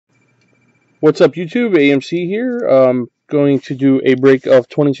What's up, YouTube? AMC here. Going to do a break of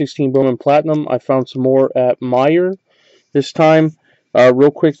 2016 Bowman Platinum. I found some more at Meijer this time.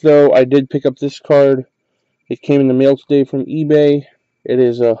 Real quick though, I did pick up this card. It came in the mail today from eBay. It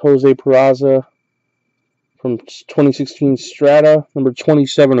is a Jose Peraza from 2016 Strata, number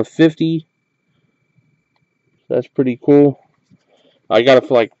 27 of 50. That's pretty cool. I got it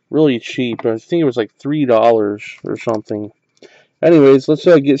for like really cheap. I think it was like $3 or something. Anyways, let's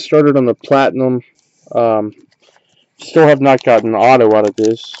get started on the Platinum. Still have not gotten auto out of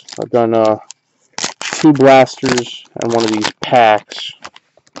this. I've done 2 blasters and one of these packs.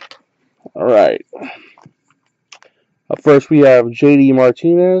 Alright. Up first we have JD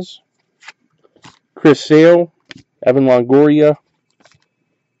Martinez, Chris Sale, Evan Longoria,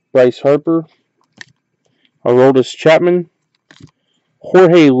 Bryce Harper, Aroldis Chapman,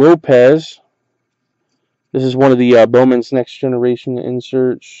 Jorge Lopez. This is one of the Bowman's Next Generation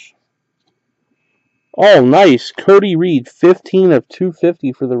inserts. Oh, nice. Cody Reed, 15 of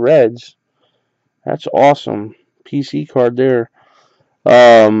 250 for the Reds. That's awesome. PC card there.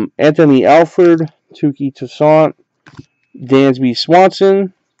 Anthony Alford, Touki Toussaint, Dansby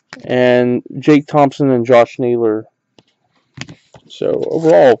Swanson, and Jake Thompson and Josh Naylor. So,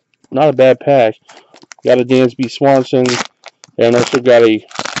 overall, not a bad pack. Got a Dansby Swanson, and also got a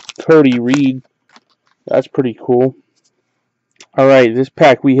Cody Reed. That's pretty cool. Alright, this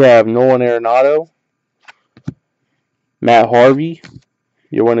pack we have Nolan Arenado, Matt Harvey,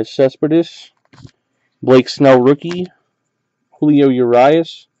 Yoenis Cespedes, Blake Snell rookie, Julio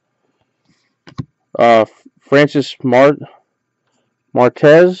Urias, Francis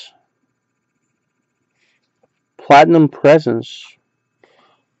Martez, Platinum Presence.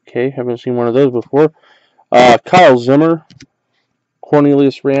 Okay, haven't seen one of those before. Kyle Zimmer,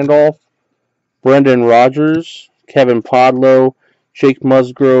 Cornelius Randolph, Brendan Rodgers, Kevin Podlow, Jake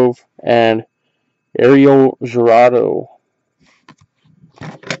Musgrove, and Ariel Jurado.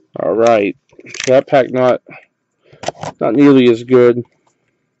 Alright. That pack not nearly as good.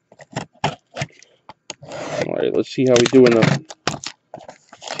 Alright, let's see how we do in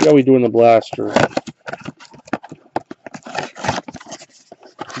the blaster.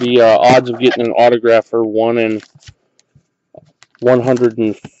 The odds of getting an autograph are 1 in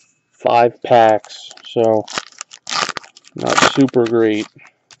 105 packs, so not super great.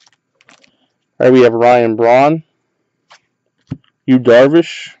 Alright, we have Ryan Braun, Yu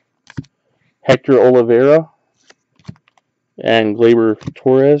Darvish, Hector Oliveira, and Gleyber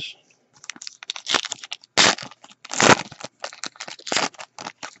Torres.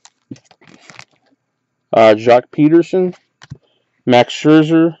 Jock Peterson, Max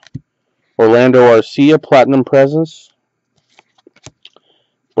Scherzer, Orlando Arcia, Platinum Presence,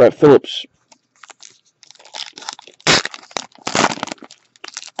 Brett Phillips.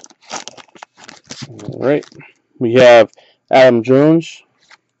 Alright, we have Adam Jones,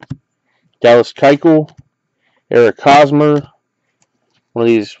 Dallas Keuchel, Eric Hosmer, one of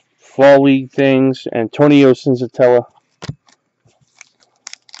these Fall League things, Antonio Senzatella.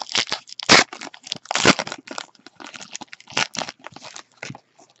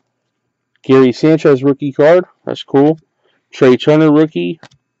 Gary Sanchez rookie card, that's cool. Trey Turner rookie,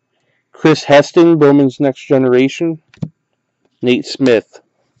 Chris Heston, Bowman's Next Generation, Nate Smith.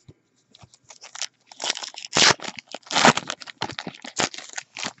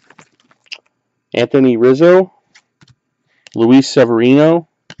 Anthony Rizzo, Luis Severino,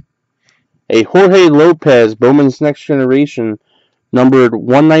 a Jorge Lopez, Bowman's Next Generation, numbered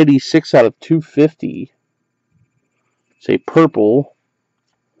 196 out of 250. It's a purple.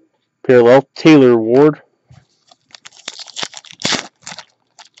 Parallel, Taylor Ward.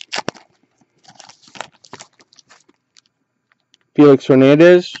 Felix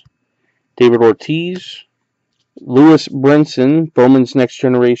Hernandez, David Ortiz, Lewis Brinson, Bowman's Next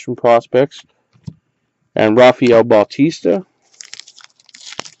Generation Prospects, and Rafael Bautista.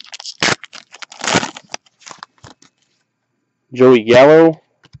 Joey Gallo,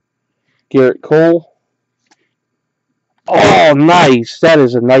 Garrett Cole. Oh, nice. That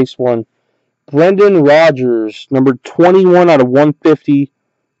is a nice one. Brendan Rodgers, number 21 out of 150,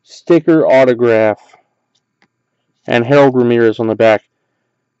 sticker autograph. And Harold Ramirez on the back.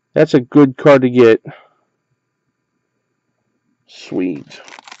 That's a good card to get. Sweet.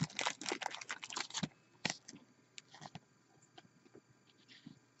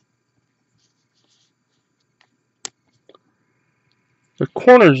 The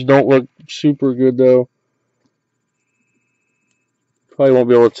corners don't look super good, though. Probably won't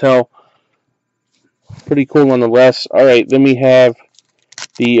be able to tell. Pretty cool nonetheless. Alright, then we have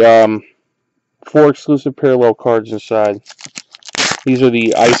the 4 exclusive parallel cards inside. These are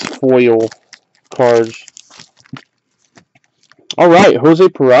the ice foil cards. All right, Jose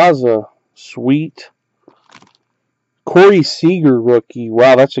Peraza, sweet. Corey Seager rookie.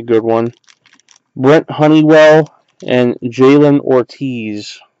 Wow, that's a good one. Brent Honeywell and Jalen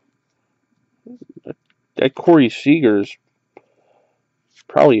Ortiz. That Corey Seager's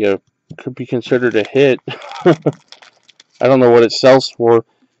probably could be considered a hit. I don't know what it sells for.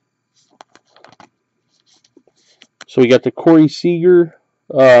 So we got the Corey Seager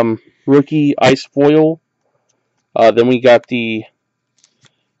rookie ice foil. Then we got the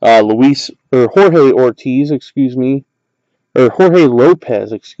Jorge Ortiz, Jorge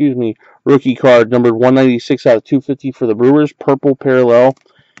Lopez, rookie card numbered 196 out of 250 for the Brewers, purple parallel.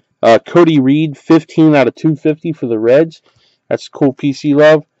 Cody Reed, 15 out of 250 for the Reds. That's cool PC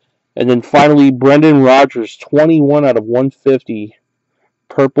love. And then finally, Brendan Rodgers, 21 out of 150,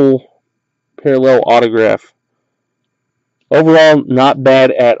 purple parallel autograph. Overall, not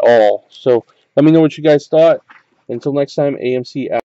bad at all. So let me know what you guys thought. Until next time, AMC out.